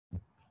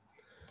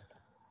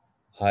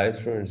Hi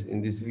students,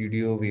 in this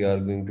video we are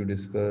going to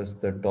discuss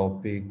the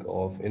topic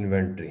of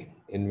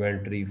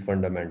inventory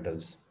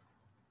fundamentals.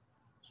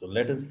 So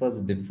let us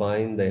first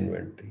define the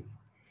inventory.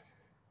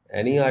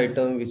 Any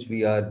item which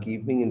we are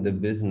keeping in the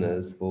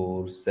business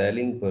for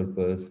selling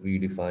purpose we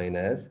define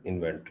as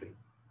inventory.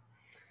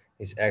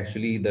 It's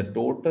actually the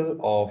total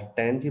of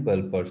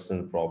tangible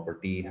personal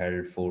property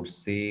held for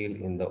sale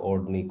in the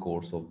ordinary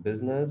course of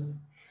business.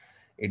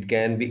 It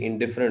can be in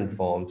different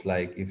forms,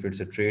 like if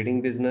it's a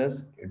trading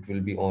business, it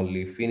will be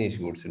only finished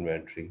goods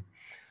inventory.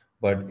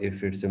 But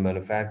if it's a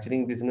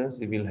manufacturing business,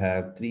 we will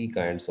have three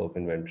kinds of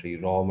inventory: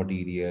 raw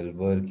material,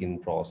 work in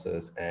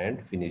process,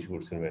 and finished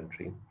goods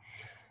inventory.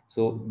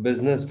 So,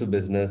 business to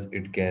business,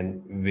 it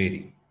can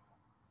vary.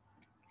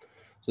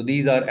 So,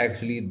 these are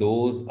actually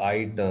those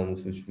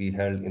items which we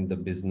held in the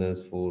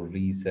business for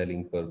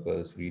reselling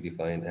purpose, we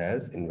define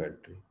as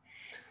inventory.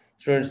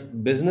 Students,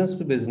 business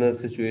to business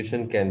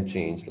situation can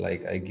change.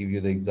 Like I give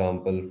you the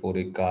example for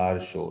a car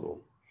showroom.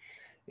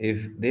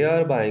 If they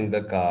are buying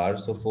the car,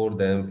 so for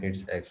them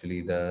it's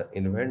actually the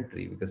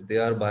inventory because they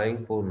are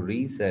buying for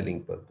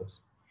reselling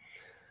purpose.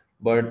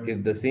 But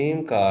if the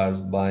same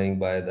cars buying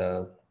by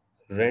the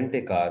rent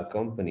a car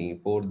company,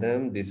 for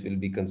them this will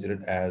be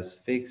considered as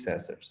fixed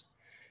assets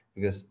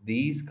because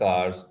these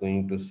cars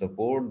going to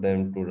support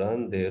them to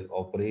run their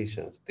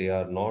operations. They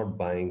are not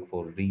buying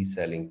for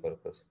reselling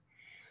purpose.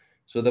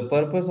 So the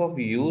purpose of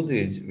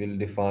usage will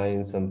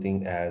define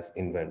something as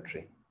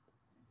inventory.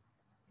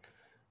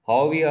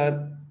 How we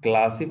are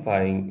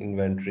classifying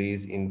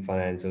inventories in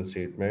financial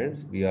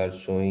statements, we are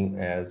showing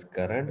as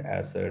current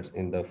assets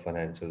in the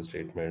financial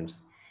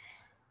statements.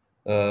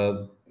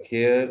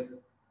 Here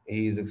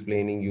he is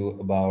explaining you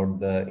about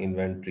the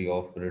inventory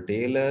of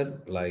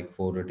retailer. Like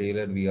for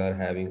retailer, we are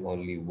having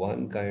only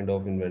one kind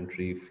of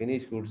inventory,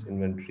 finished goods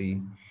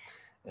inventory,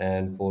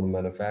 and for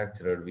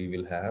manufacturer, we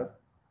will have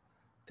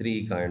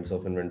three kinds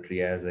of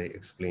inventory as I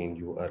explained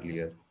you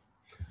earlier.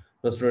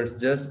 Now, students,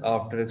 just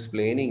after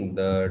explaining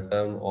the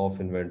term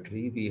of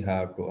inventory, we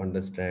have to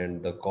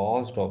understand the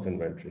cost of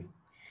inventory.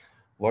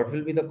 What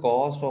will be the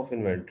cost of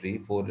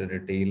inventory for a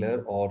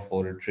retailer or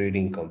for a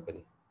trading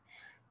company?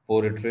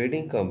 For a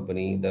trading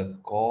company, the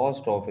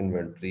cost of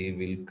inventory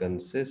will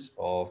consist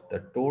of the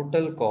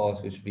total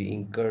cost which we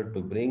incur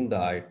to bring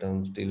the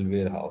items till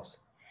warehouse.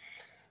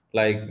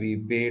 Like we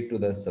paid to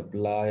the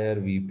supplier,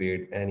 we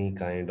paid any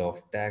kind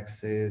of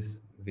taxes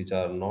which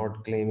are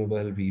not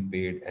claimable, we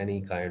paid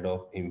any kind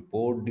of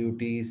import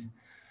duties,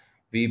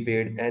 we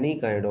paid any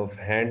kind of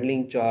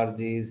handling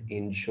charges,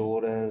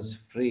 insurance,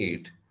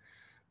 freight,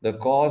 the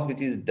cost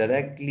which is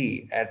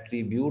directly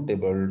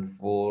attributable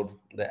for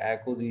the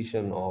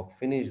acquisition of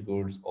finished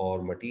goods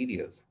or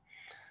materials.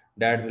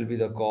 That will be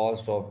the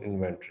cost of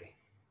inventory.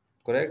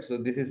 Correct? So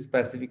this is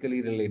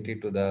specifically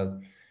related to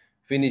the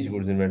finished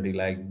goods inventory.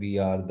 Like we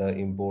are the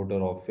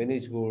importer of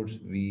finished goods,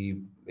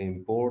 we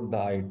import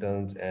the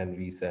items and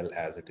we sell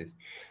as it is.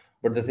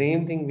 But the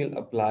same thing will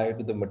apply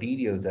to the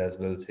materials as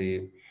well.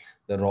 Say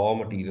the raw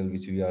material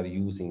which we are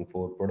using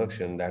for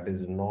production that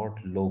is not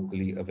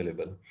locally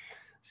available.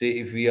 Say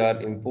if we are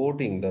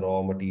importing the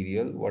raw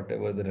material,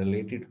 whatever the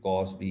related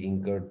cost we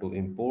incur to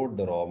import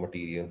the raw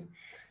material,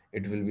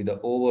 it will be the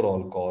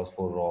overall cost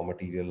for raw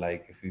material.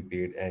 Like if we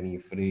paid any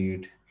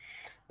freight,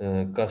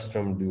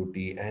 custom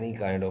duty, any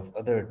kind of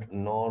other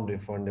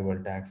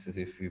non-refundable taxes,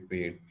 if we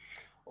paid,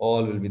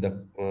 all will be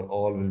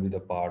the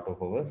part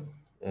of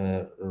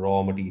our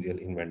raw material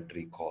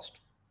inventory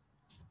cost.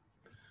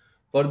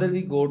 Further,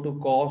 we go to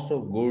cost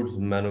of goods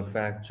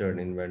manufactured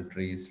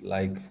inventories.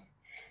 Like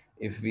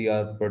if we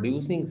are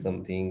producing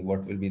something,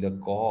 what will be the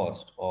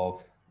cost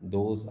of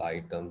those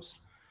items?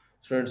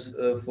 Students,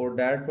 for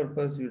that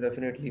purpose, you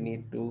definitely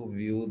need to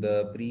view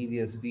the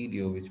previous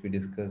video which we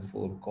discussed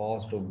for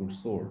cost of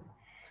goods sold.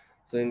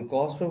 So in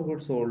cost of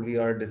goods sold, we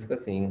are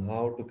discussing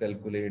how to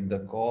calculate the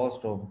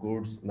cost of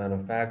goods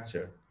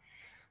manufactured.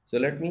 So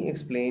let me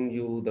explain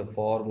you the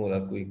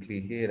formula quickly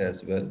here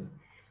as well.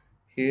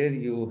 Here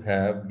you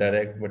have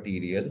direct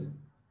material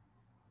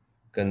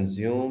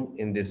consumed.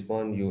 In this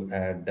one, you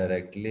add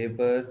direct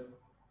labor.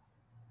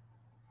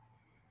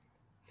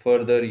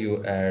 Further,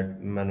 you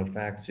add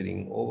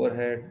manufacturing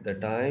overhead. The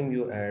time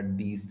you add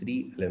these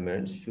three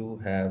elements, you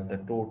have the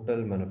total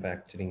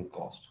manufacturing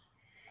cost.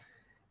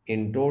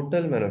 In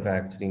total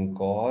manufacturing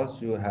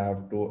cost, you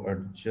have to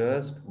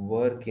adjust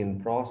work in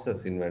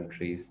process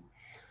inventories.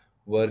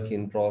 Work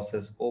in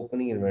process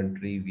opening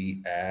inventory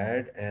we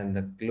add, and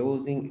the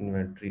closing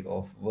inventory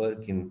of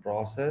work in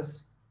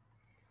process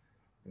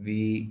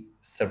we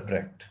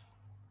subtract.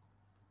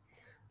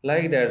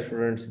 Like that,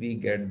 students, we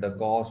get the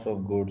cost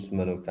of goods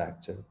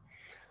manufactured.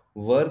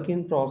 Work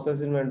in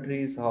process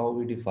inventory is how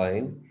we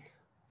define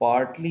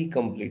partly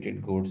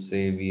completed goods.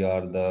 Say we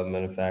are the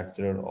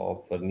manufacturer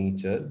of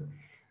furniture.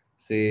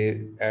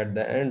 Say at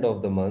the end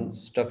of the month,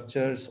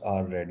 structures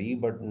are ready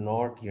but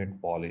not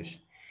yet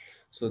polished.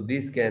 So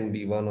this can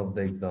be one of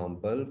the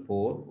example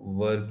for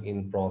work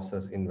in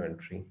process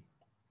inventory.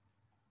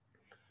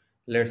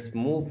 Let's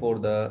move for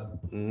the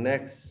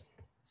next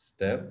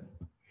step.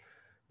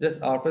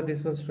 Just after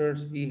this one,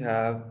 students, we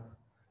have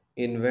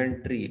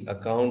inventory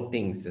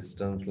accounting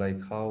systems, like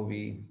how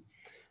we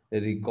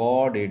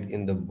record it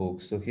in the book.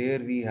 So here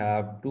we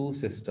have two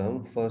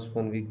systems. First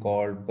one we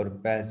called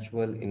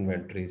perpetual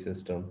inventory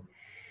system.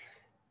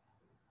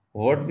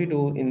 What we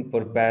do in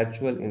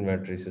perpetual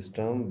inventory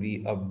system,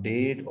 we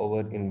update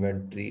our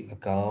inventory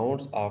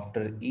accounts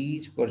after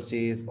each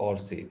purchase or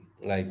sale.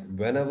 Like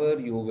whenever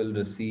you will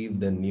receive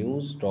the new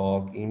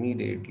stock,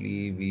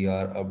 immediately we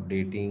are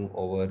updating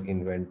our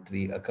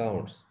inventory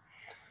accounts.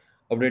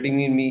 Updating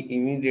mean we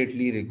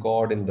immediately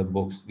record in the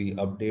books. We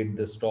update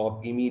the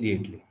stock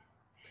immediately.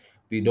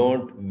 We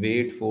don't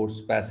wait for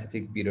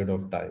specific period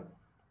of time.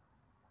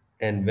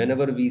 And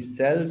whenever we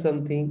sell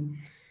something,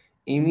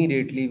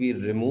 immediately we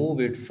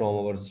remove it from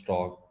our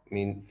stock. I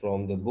mean,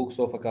 from the books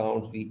of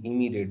accounts, we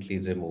immediately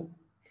remove.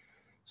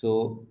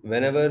 So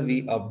whenever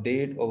we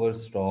update our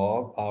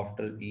stock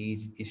after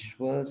each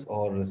issuance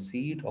or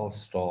receipt of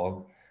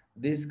stock,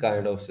 this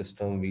kind of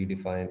system we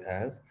define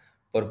as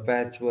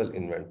perpetual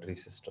inventory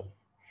system.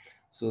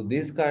 So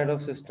this kind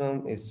of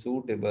system is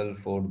suitable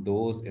for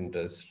those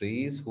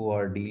industries who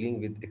are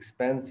dealing with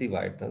expensive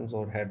items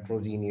or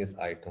heterogeneous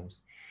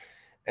items,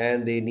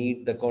 and they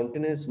need the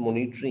continuous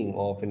monitoring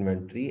of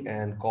inventory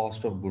and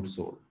cost of goods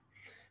sold.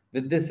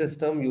 With this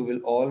system, you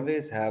will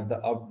always have the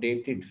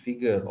updated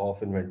figure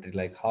of inventory,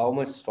 like how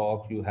much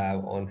stock you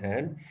have on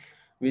hand,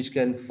 which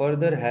can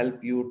further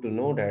help you to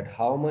know that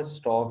how much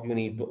stock you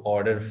need to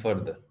order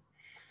further.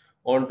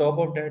 On top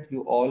of that,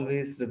 you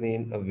always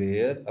remain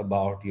aware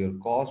about your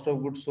cost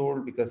of goods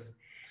sold, because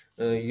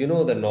you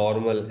know the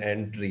normal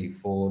entry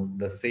for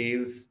the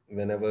sales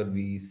whenever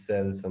we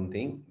sell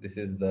something. This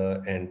is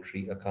the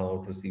entry: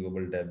 account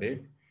receivable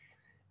debit,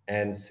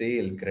 and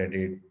sale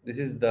credit. This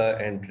is the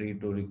entry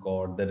to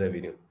record the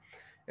revenue.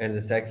 And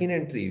the second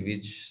entry,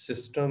 which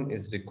system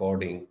is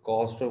recording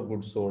cost of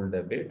goods sold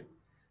debit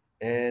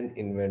and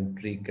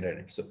inventory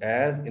credit. So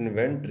as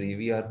inventory,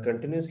 we are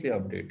continuously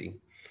updating.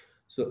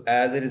 So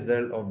as a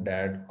result of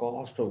that,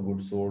 cost of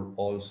goods sold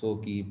also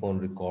keep on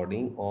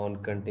recording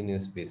on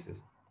continuous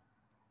basis.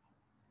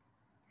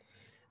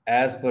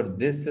 As per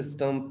this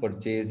system,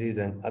 purchases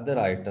and other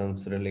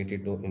items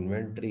related to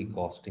inventory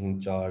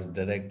costing charged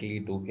directly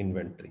to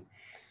inventory.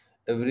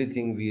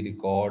 Everything we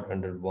record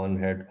under one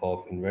head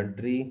of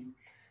inventory,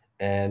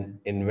 and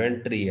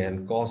inventory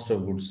and cost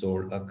of goods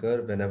sold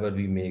occur whenever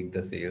we make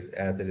the sales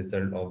as a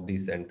result of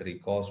this entry: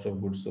 cost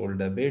of goods sold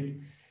debit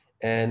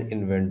and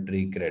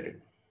inventory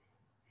credit.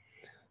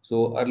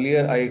 So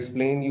earlier I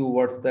explained you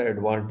what's the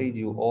advantage.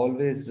 You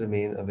always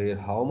remain aware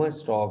how much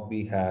stock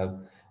we have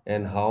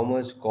and how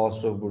much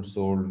cost of goods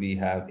sold we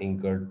have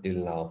incurred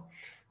till now.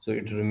 So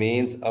it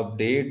remains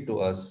update to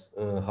us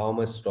how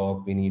much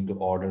stock we need to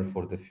order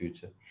for the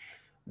future.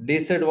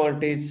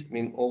 Disadvantage, I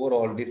mean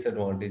overall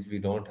disadvantage we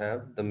don't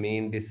have. The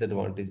main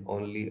disadvantage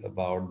only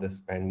about the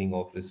spending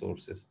of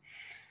resources.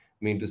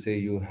 Mean to say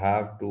you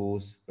have to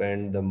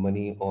spend the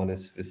money on a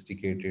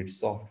sophisticated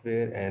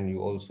software, and you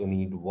also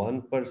need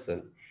one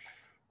person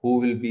who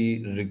will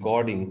be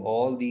recording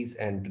all these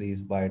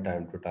entries by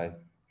time to time.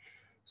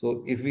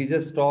 So if we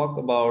just talk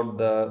about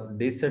the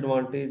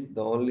disadvantage,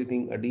 the only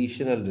thing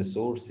additional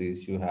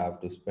resources you have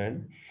to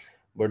spend,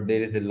 but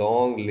there is a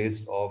long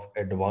list of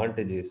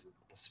advantages,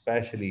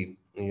 especially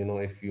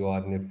if you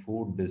are in a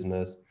food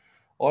business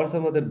or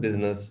some other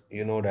business,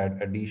 that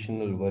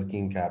additional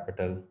working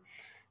capital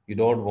you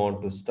don't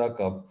want to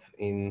stuck up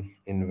in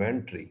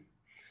inventory.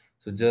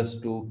 So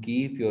just to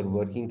keep your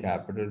working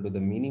capital to the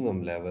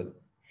minimum level,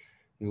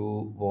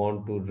 you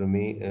want to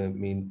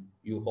remain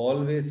you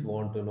always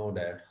want to know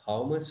that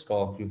how much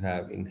stock you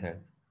have in hand.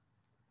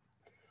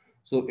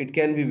 So it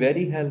can be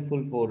very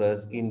helpful for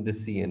us in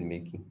decision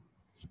making.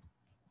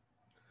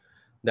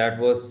 That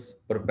was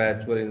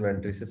perpetual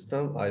inventory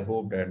system. I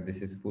hope that this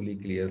is fully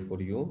clear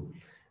for you.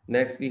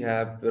 Next we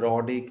have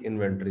periodic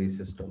inventory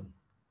system.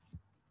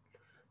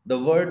 The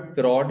word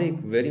periodic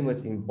very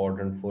much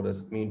important for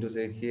us. Mean to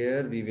say,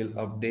 here we will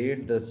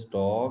update the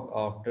stock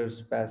after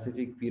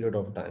specific period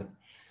of time.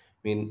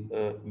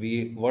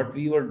 We what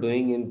we were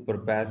doing in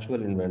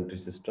perpetual inventory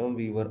system,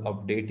 we were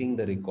updating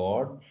the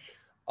record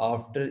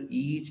after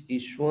each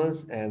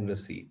issuance and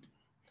receipt.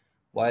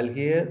 While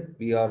here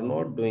we are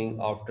not doing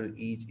after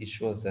each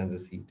issuance and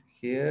receipt.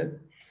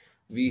 Here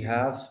we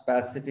have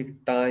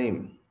specific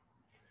time.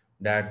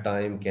 That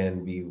time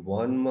can be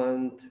 1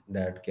 month,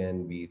 that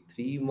can be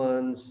 3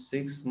 months,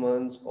 6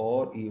 months,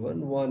 or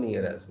even 1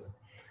 year as well.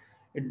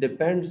 It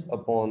depends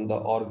upon the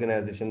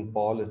organization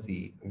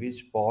policy,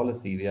 which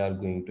policy they are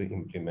going to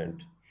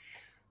implement.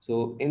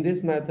 So in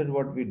this method,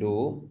 what we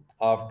do,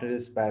 after a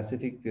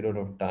specific period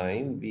of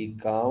time, we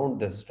count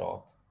the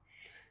stock.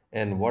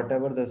 And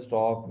whatever the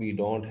stock we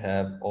don't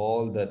have,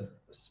 all the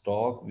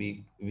stock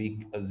we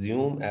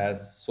assume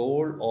as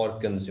sold or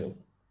consumed.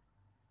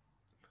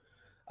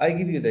 I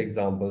give you the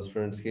example,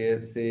 students.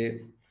 Here,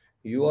 say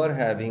you are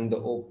having the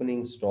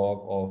opening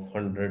stock of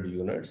 100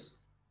 units.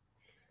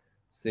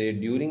 Say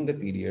during the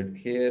period,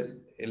 here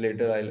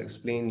later I'll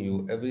explain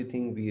you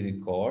everything we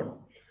record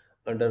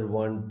under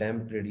one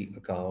temporary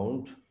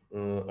account,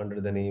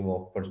 under the name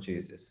of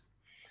purchases.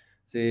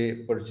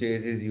 Say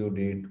purchases you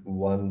did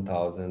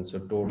 1000, so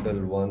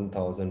total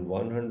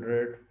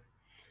 1100.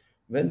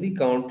 When we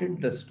counted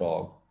the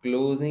stock,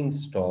 closing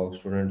stock,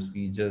 students,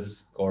 we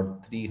just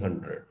got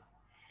 300.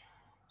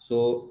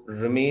 So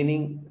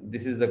remaining,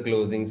 this is the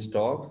closing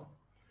stock.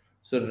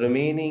 So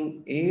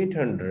remaining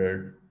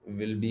 800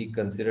 will be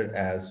considered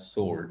as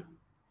sold.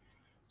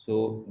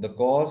 So the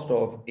cost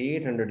of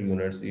 800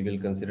 units we will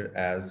consider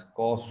as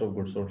cost of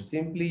goods sold.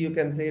 Simply you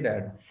can say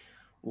that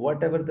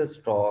whatever the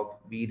stock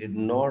we did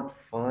not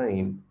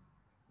find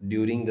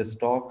during the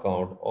stock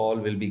count, all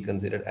will be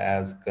considered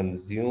as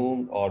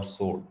consumed or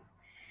sold.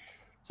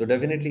 So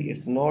definitely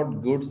it's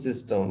not good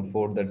system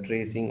for the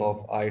tracing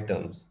of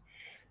items,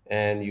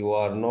 and you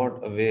are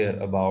not aware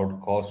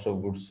about cost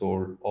of goods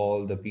sold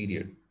all the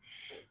period.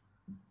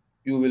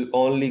 You will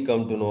only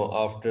come to know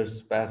after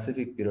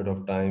specific period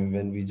of time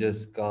when we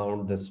just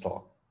count the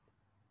stock.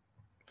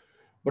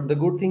 But the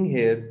good thing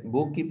here,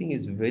 bookkeeping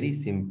is very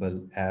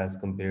simple as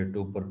compared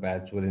to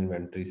perpetual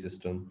inventory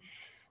system.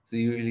 So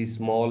usually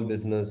small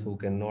business who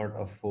cannot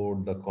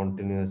afford the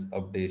continuous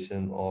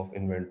updation of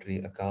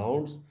inventory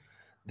accounts,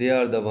 they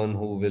are the one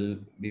who will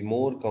be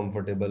more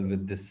comfortable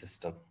with this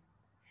system.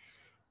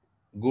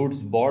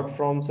 Goods bought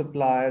from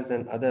suppliers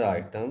and other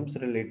items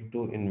related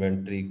to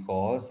inventory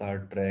costs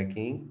are tracked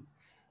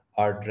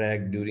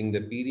during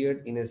the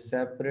period in a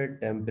separate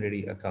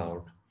temporary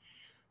account.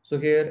 So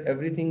here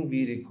everything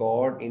we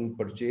record in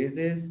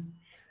purchases,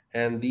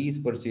 and these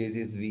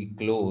purchases we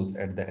close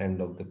at the end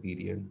of the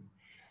period.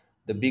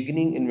 The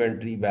beginning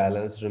inventory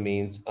balance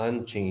remains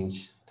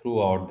unchanged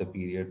throughout the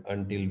period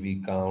until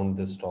we count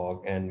the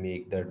stock and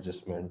make the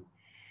adjustment.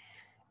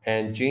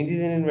 And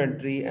changes in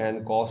inventory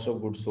and cost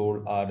of goods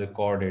sold are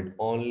recorded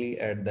only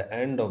at the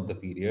end of the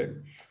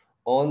period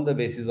on the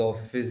basis of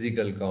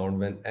physical count.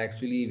 When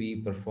actually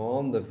we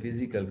perform the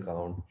physical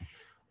count,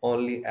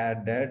 only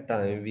at that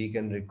time we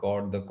can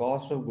record the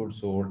cost of goods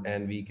sold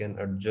and we can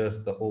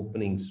adjust the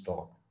opening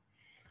stock.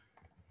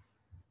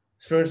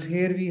 Students,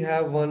 here we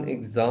have one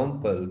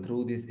example.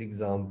 Through this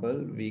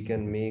example, we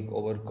can make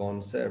our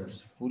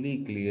concepts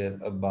fully clear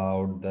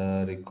about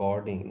the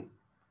recording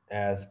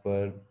as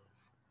per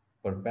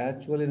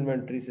perpetual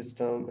inventory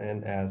system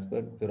and as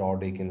per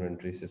periodic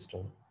inventory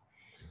system.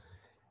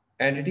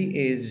 Entity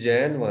A's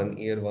Jan 1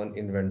 Year 1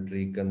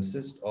 inventory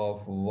consists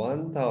of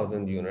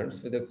 1000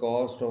 units with a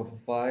cost of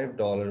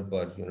 $5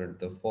 per unit.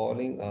 The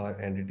following are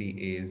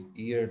Entity A's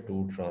Year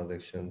 2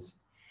 transactions.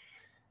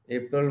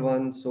 April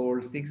 1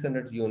 sold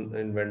 600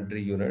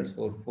 inventory units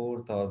for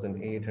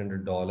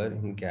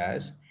 $4,800 in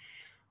cash.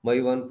 May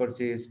 1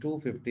 purchased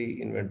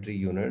 250 inventory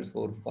units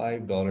for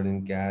 $5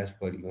 in cash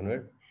per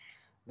unit.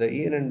 The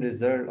year-end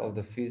result of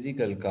the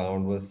physical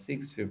count was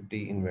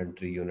 650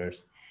 inventory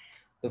units.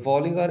 The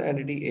following are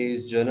Entity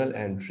A's journal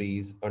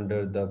entries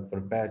under the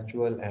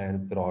perpetual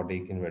and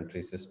periodic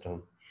inventory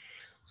system.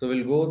 So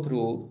we'll go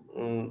through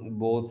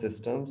both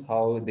systems,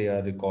 how they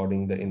are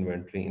recording the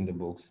inventory in the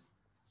books.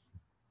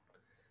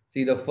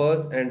 See, the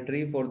first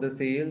entry for the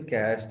sale,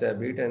 cash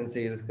debit and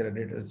sales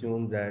credit,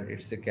 assume that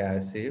it's a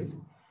cash sales.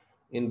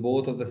 In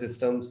both of the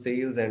systems,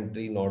 sales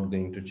entry not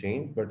going to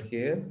change, but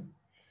here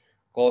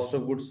cost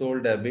of goods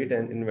sold debit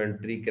and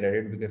inventory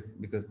credit,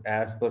 because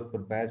as per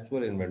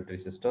perpetual inventory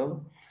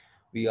system,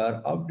 we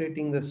are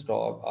updating the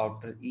stock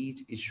after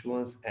each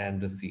issuance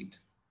and receipt.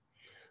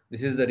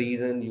 This is the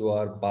reason you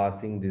are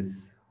passing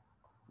this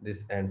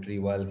entry,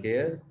 while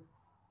here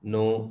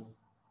no,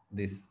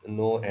 this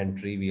no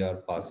entry we are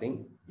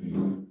passing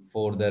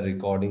for the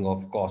recording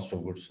of cost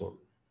of goods sold.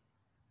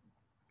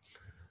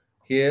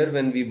 Here,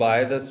 when we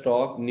buy the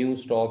stock, new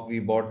stock we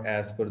bought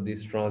as per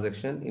this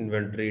transaction,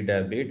 inventory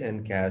debit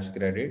and cash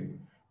credit.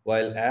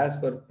 While as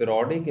per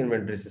periodic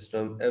inventory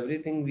system,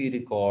 everything we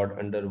record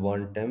under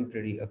one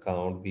temporary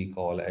account we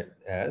call it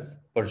as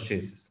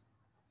purchases.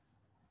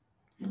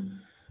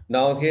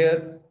 Now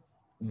here,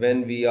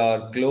 when we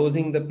are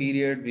closing the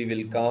period, we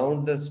will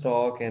count the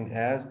stock, and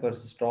as per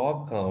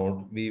stock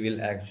count, we will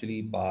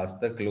actually pass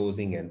the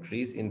closing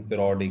entries in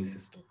periodic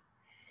system.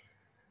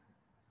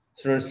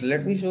 Students,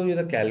 let me show you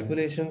the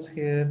calculations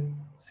here.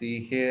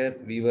 See here,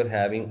 we were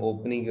having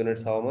opening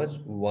units how much?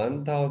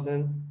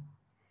 1000.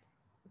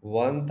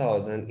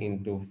 1000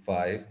 into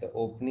 5. The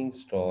opening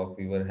stock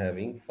we were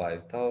having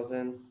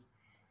 5000.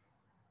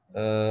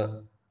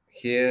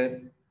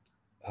 Here,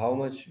 how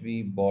much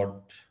we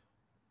bought?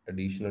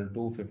 Additional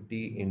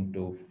 250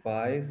 into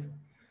 5.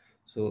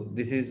 So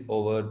this is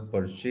our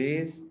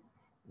purchase.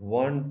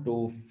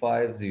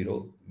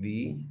 1250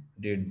 we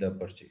did the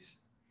purchase.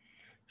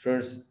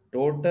 Students,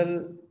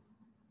 total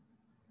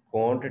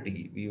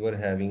quantity we were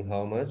having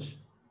how much?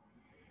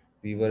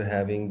 We were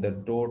having the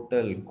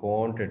total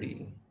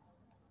quantity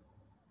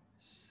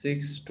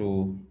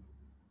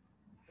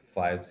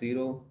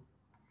 6250,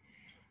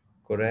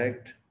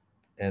 correct?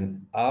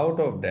 And out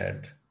of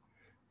that,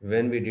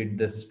 when we did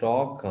the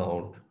stock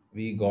count,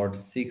 we got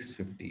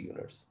 650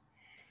 units.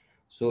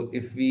 So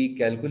if we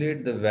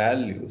calculate the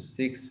value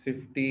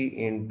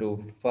 650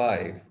 into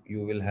 5,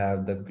 you will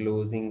have the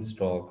closing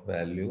stock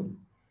value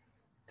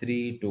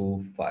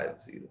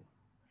 3250.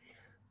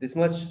 This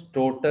much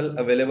total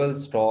available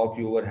stock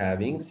you were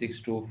having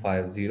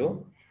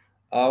 6250.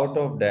 Out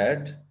of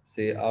that,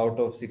 say out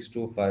of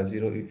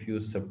 6250, if you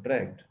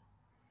subtract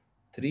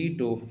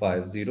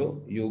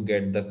 3250, you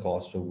get the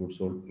cost of goods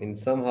sold. And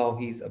somehow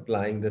he's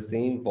applying the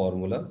same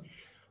formula.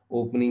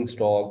 Opening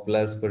stock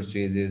plus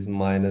purchases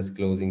minus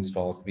closing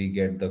stock, we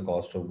get the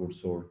cost of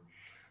goods sold.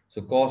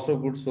 So cost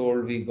of goods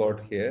sold we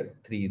got here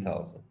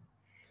 3000.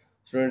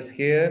 Students,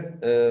 here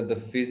the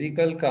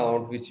physical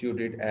count which you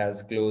did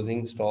as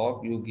closing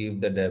stock, you give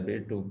the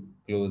debit to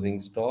closing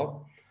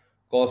stock.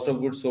 Cost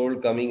of goods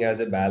sold coming as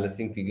a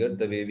balancing figure,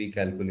 the way we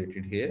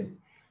calculated here.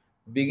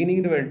 Beginning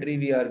inventory,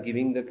 we are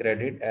giving the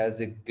credit as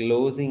a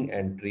closing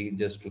entry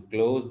just to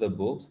close the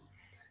books.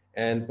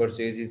 And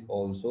purchases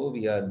also,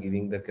 we are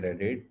giving the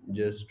credit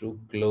just to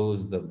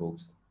close the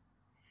books.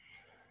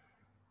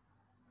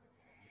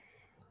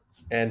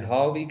 And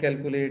how we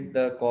calculate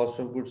the cost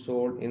of goods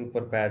sold in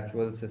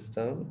perpetual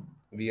system?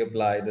 We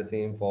apply the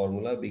same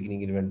formula,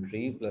 beginning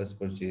inventory plus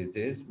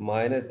purchases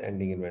minus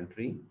ending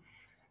inventory.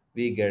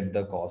 We get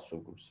the cost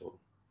of goods sold.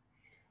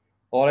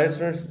 All right,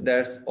 students,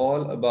 that's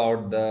all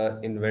about the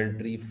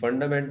inventory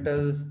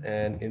fundamentals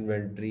and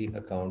inventory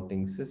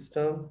accounting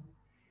system.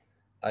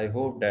 I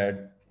hope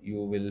that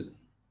you will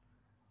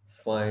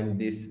find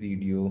this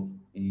video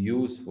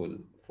useful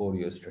for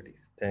your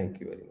studies. Thank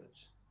you very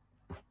much.